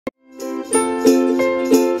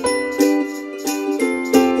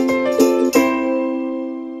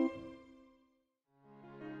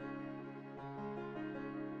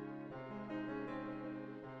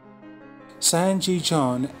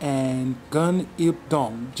Sanjicheon and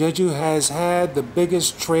Gunilpdong, Jeju has had the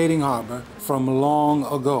biggest trading harbor from long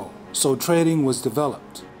ago, so trading was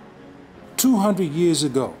developed. 200 years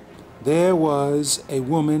ago, there was a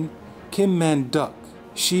woman, Kim Man Duk.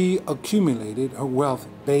 She accumulated her wealth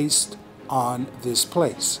based on this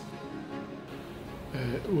place.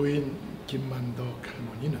 의인 김만덕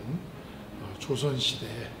할머니는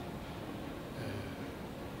조선시대에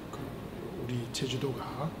우리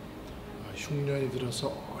제주도가 흉년이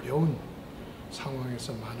들어서 어려운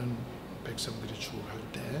상황에서 많은 백성들이 죽어갈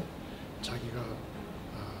때 자기가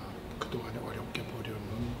그동안에 어렵게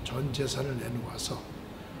벌여놓은 전 재산을 내놓아서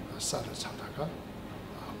쌀을 사다가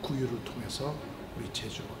구유를 통해서 우리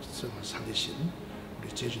제주 백성을 살리신 우리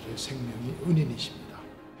제주도의 생명이 은인이십니다.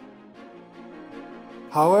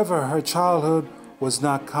 However, her childhood was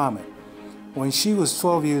not common. When she was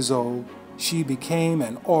 12 years old, she became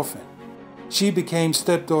an orphan. She became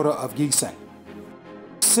stepdaughter of Gisang.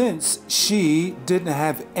 Since she didn't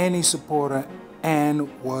have any supporter and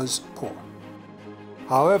was poor.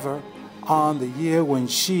 However, on the year when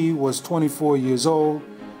she was 24 years old,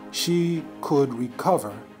 she could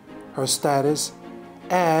recover her status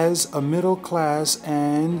as a middle class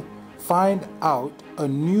and find out a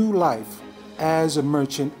new life as a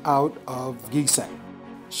merchant out of Gisang.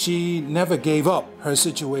 She never gave up her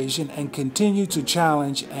situation and continued to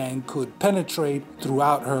challenge and could penetrate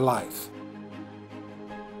throughout her life.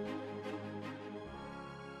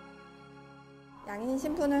 양인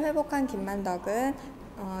신분을 회복한 김만덕은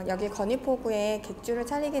여기 건의포구에 객주를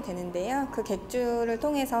차리게 되는데요. 그 객주를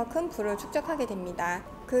통해서 큰 부를 축적하게 됩니다.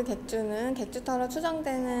 그 객주는 객주터로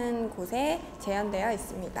추정되는 곳에 재현되어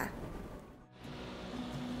있습니다.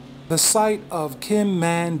 The site of Kim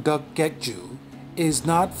Man Duk Jeju is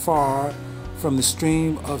not far from the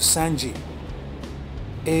stream of Sanji.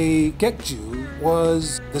 A Jeju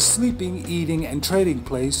was the sleeping, eating, and trading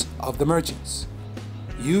place of the merchants.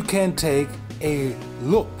 You can take a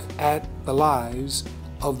look at the lives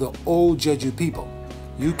of the old Jeju people.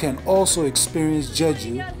 You can also experience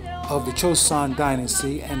Jeju of the Chosun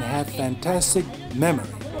dynasty and have fantastic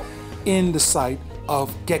memory in the site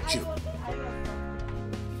of Jeju.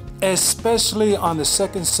 Especially on the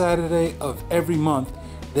second Saturday of every month,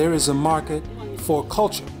 there is a market for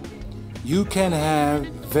culture. You can have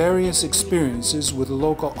various experiences with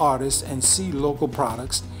local artists and see local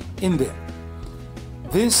products in there.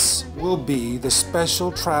 This will be the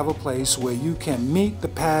special travel place where you can meet the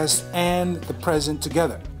past and the present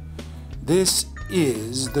together. This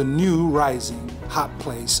is the new rising hot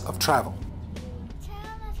place of travel.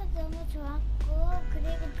 체험해서 너무 좋았고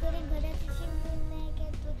그리고 그림 그려주신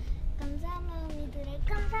분에게도 감사한 마음이 들어요.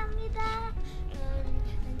 감사합니다.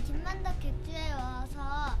 김만덕 객주에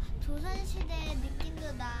와서 조선시대의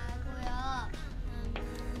느낌도 나고요.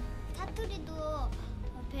 사투리도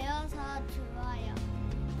배워서 좋아요.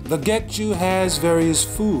 The Jeju has various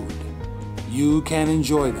food. You can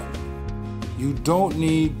enjoy them. You don't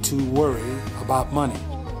need to worry about money.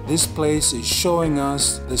 This place is showing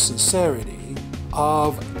us the sincerity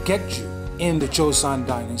of Jeju in the Chosun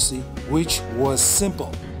dynasty, which was simple.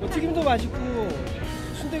 튀김도 맛있고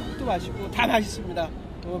순대국도 맛있고 다 맛있습니다.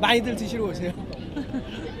 많이들 드시러 오세요.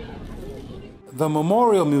 The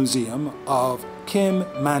Memorial Museum of Kim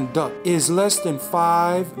Man Duk is less than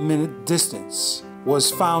 5-minute distance.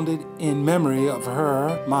 Was founded in memory of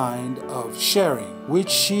her mind of sharing,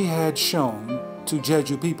 which she had shown to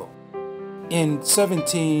Jeju people. In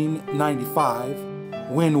 1795,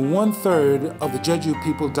 when 1/3 of the Jeju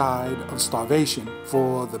people died of starvation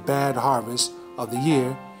for the bad harvest of the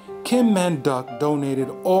year, Kim Man Duk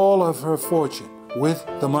donated all of her fortune with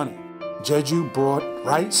the money. Jeju brought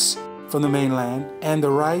rice from the mainland, and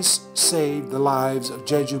the rice saved the lives of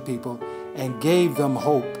Jeju people and gave them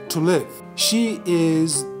hope to live. She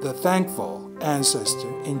is the thankful ancestor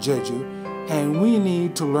in Jeju, and we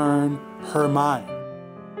need to learn her mind.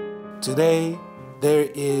 Today, there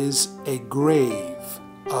is a grave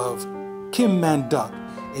of Kim Man Duk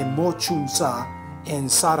in Mochunsa in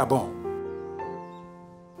Sarabong.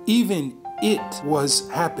 Even it was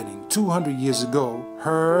happening 200 years ago.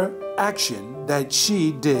 Her action that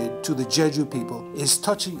she did to the Jeju people is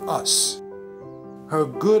touching us. Her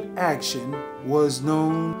good action was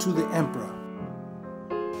known to the emperor.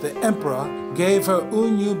 The emperor gave her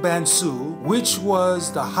Unyu Bansu, which was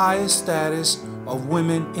the highest status of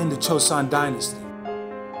women in the Chosun dynasty,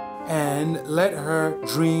 and let her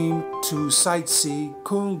dream to sightsee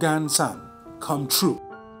Kungansan come true.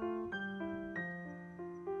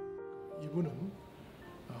 이분은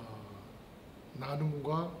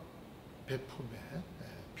나눔과 배품의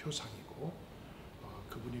표상이고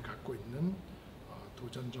그분이 갖고 있는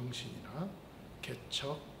도전 정신이나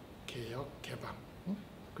개척, 개혁, 개방,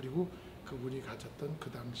 그리고 그분이 가졌던 그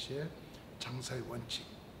당시에 장사의 원칙,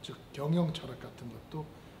 즉 경영 철학 같은 것도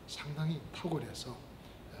상당히 탁월해서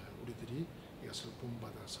우리들이 이것을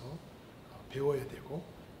본받아서 배워야 되고,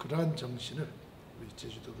 그러한 정신을 우리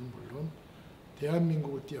제주도는 물론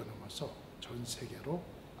대한민국을 뛰어넘어서 전 세계로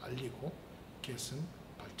알리고 계승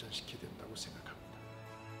발전시켜야 된다고 생각합니다.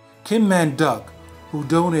 Kim Man Duk, who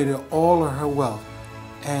donated all of her wealth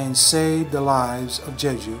and saved the lives of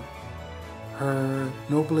Jeju, her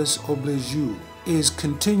noblesse oblige is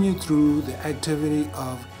continued through the activity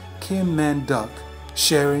of Kim Man Duk,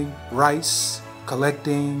 sharing rice,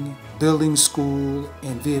 collecting, building school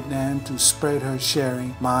in Vietnam to spread her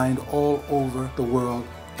sharing mind all over the world,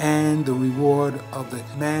 and the reward of the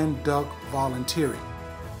Man Duk volunteering.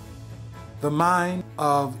 The mind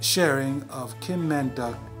of sharing of Kim Man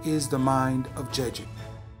Duk is the mind of Jeju.